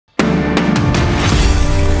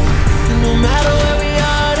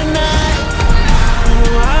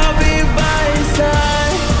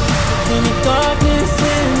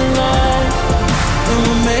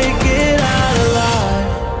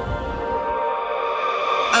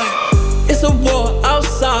It's a war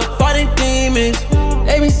outside, fighting demons.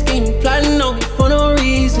 They be scheming, plotting on me for no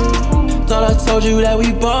reason. Thought I told you that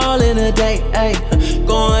we ballin' today, ayy.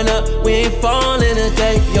 Going up, we ain't falling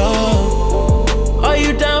today, yo. Are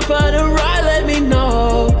you down for the ride? Let me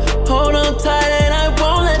know. Hold on tight and I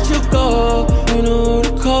won't let you go. You know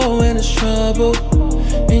the call when it's trouble,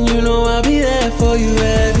 and you know I'll be there for you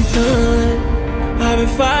every time. I've been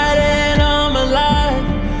fighting all my life,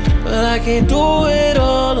 but I can't do it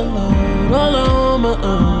all alone, all on my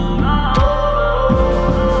own.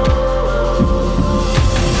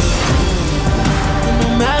 And no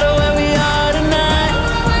matter where we are tonight,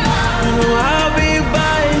 you know I'll be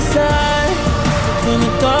by your side. Between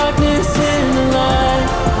the darkness and the light,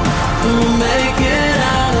 and we'll make it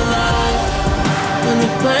out alive. When the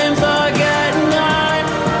flames are getting high,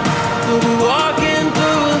 we'll be walking